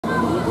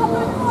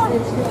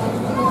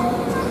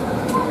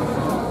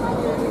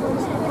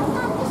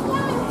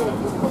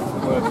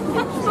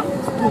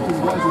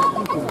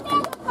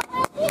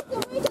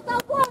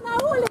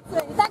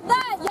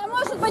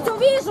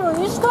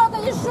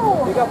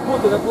They got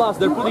Putin at last,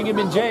 they're putting him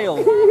in jail.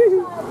 It's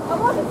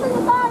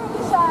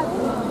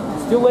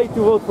too late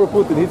to vote for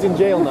Putin, he's in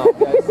jail now,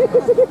 guys.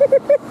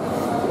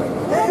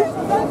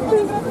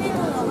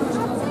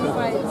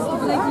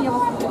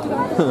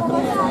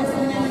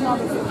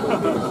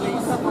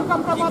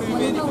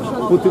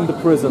 Putin the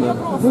prisoner.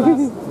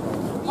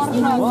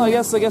 Well, I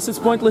guess it's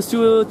pointless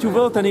to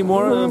vote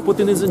anymore.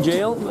 Putin is in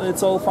jail.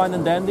 It's all fine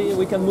and dandy.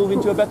 We can move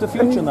into a better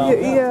future now.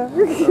 Yeah.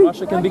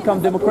 Russia can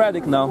become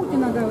democratic now.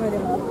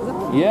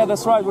 Yeah,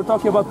 that's right. We're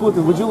talking about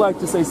Putin. Would you like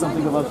to say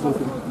something about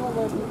Putin?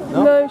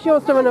 No, she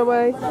wants to run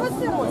away.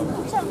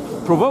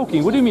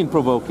 Provoking? What do you mean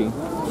provoking?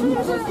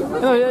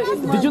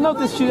 Did you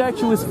notice she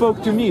actually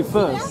spoke to me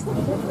first?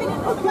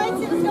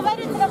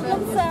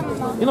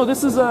 You know,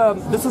 this is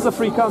a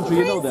free country.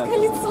 You know that.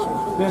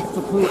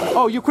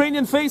 Oh,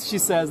 Ukrainian face, she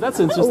says. That's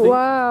interesting.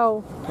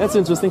 Wow. That's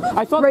interesting.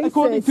 I thought, Racist.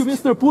 according to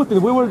Mr. Putin,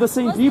 we were the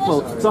same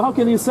people. So how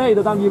can you say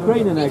that I'm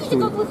Ukrainian,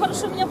 actually?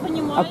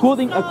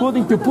 According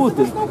to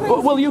Putin.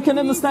 Well, you can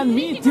understand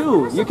me,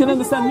 too. You can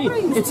understand me.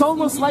 It's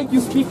almost like you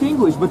speak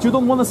English, but you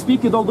don't want to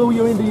speak it although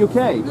you're in the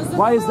UK.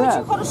 Why is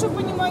that?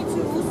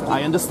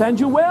 I understand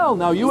you well.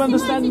 Now you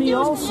understand me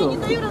also.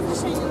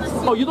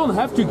 Oh, you don't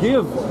have to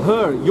give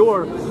her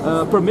your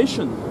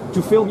permission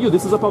to film you.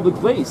 This is a public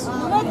place.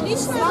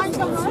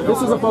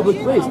 This is a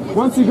public place.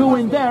 Once you go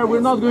in there,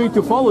 we're not going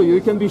to follow you.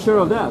 You can be sure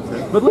of that.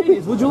 But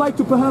ladies, would you like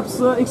to perhaps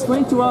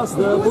explain to us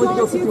the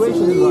political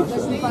situation in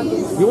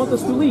Russia? You want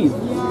us to leave?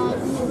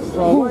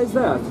 Why is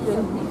that?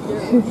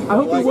 I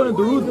hope we weren't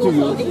rude to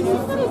you.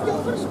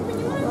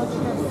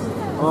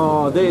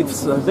 Oh,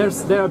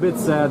 they're a bit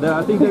sad.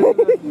 I think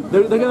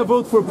they're gonna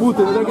vote for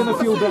Putin and they're gonna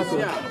feel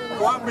better.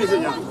 Our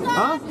president.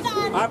 Huh?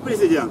 Our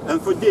president,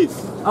 and for this.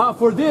 Ah,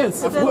 for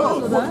this?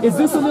 Is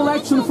this an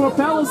election for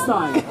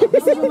Palestine?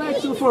 This is an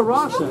election for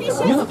Russia.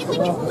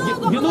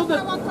 You know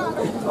that?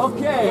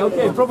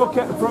 Okay,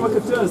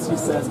 provocateurs, she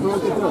says,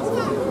 provocateurs.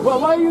 Well,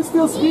 why are you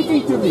still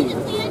speaking to me?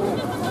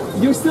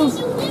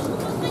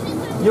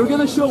 You're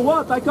gonna show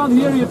what? I can't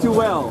hear you too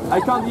well.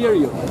 I can't hear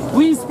you.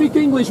 Please speak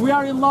English. We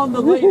are in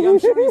London, lady. I'm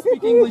sure you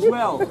speak English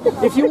well.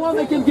 If you want,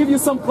 I can give you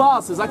some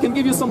classes. I can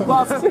give you some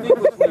classes in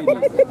English, lady.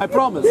 I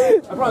promise. I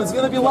promise. It's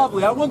gonna be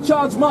lovely. I won't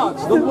charge much.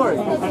 Don't worry.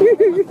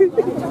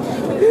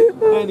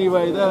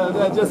 Anyway,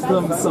 they're just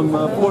some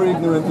poor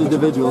ignorant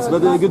individuals. But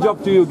good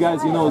job to you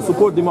guys. You know,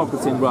 support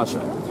democracy in Russia.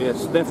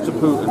 Yes, death to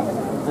Putin.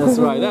 That's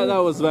right.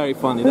 That was very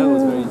funny. That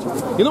was very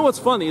interesting. You know what's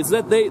funny is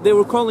that they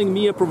were calling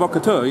me a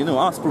provocateur. You know,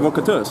 us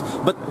provocateurs.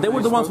 But they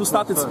were the ones who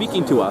started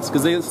speaking to us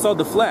because they saw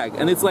the flag,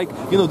 and it's like,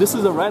 you know, this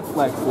is a red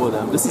flag for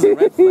them. This is a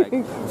red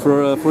flag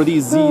for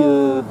these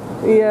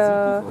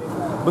yeah.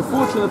 But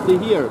fortunately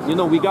here, you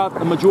know, we got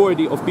a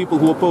majority of people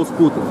who oppose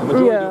Putin, a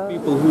majority of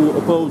people who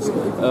oppose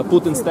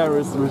Putin's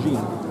terrorist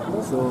regime.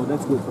 So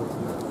that's good for us.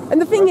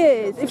 And the thing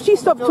is, if she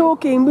stopped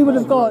talking, we would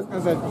have gone.